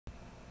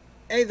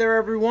Hey there,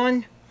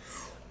 everyone.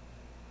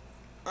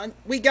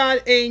 We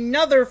got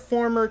another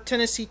former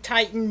Tennessee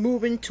Titan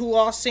moving to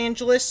Los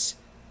Angeles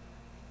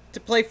to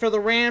play for the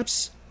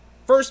Rams.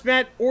 First,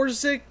 Matt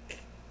Orzik,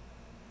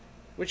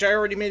 which I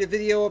already made a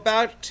video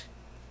about.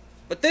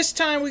 But this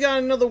time we got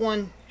another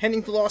one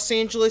heading to Los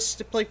Angeles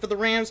to play for the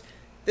Rams.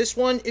 This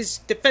one is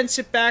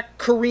defensive back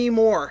Kareem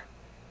Orr.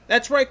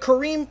 That's right,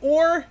 Kareem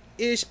Orr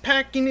is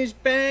packing his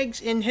bags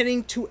and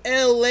heading to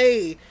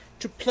LA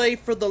to play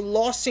for the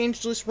Los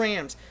Angeles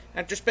Rams.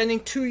 After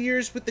spending 2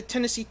 years with the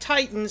Tennessee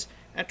Titans,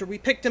 after we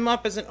picked him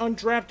up as an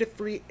undrafted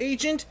free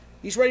agent,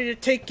 he's ready to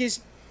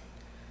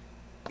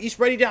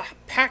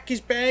pack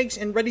his bags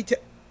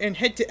and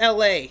head to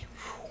LA.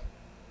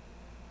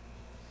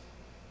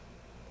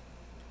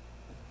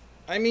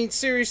 I mean,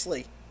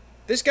 seriously,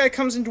 this guy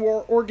comes into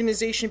our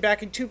organization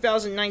back in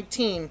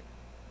 2019,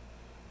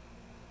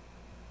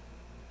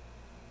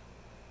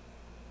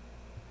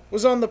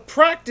 was on the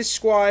practice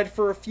squad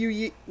for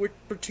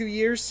 2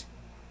 years,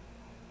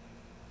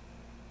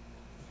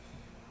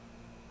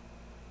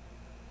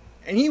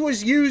 and he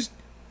was used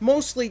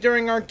mostly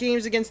during our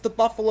games against the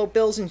Buffalo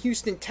Bills and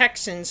Houston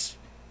Texans.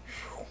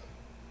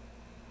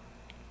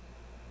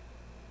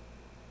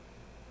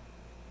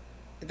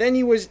 Then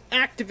he was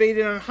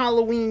activated on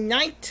Halloween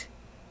night,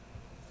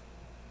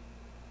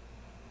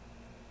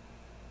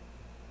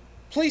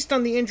 placed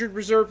on the injured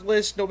reserve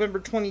list November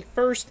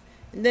 21st,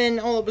 and then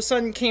all of a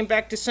sudden came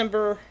back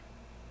December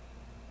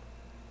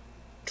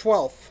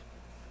 12th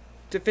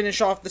to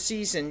finish off the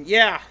season.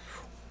 Yeah,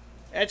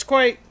 that's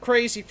quite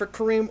crazy for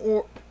Kareem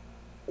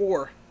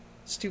Orr.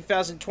 It's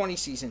 2020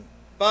 season,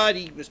 but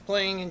he was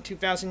playing in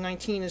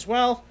 2019 as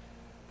well.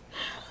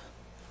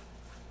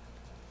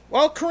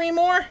 Well, Kareem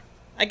Orr,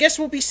 I guess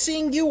we'll be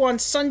seeing you on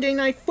Sunday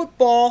Night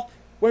Football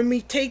when we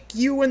take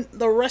you and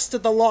the rest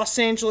of the Los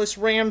Angeles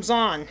Rams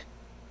on.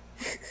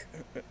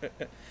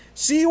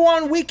 See you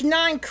on Week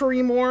 9,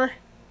 Kareem Orr,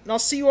 and I'll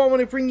see you all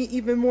when I bring you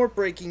even more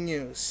breaking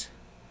news.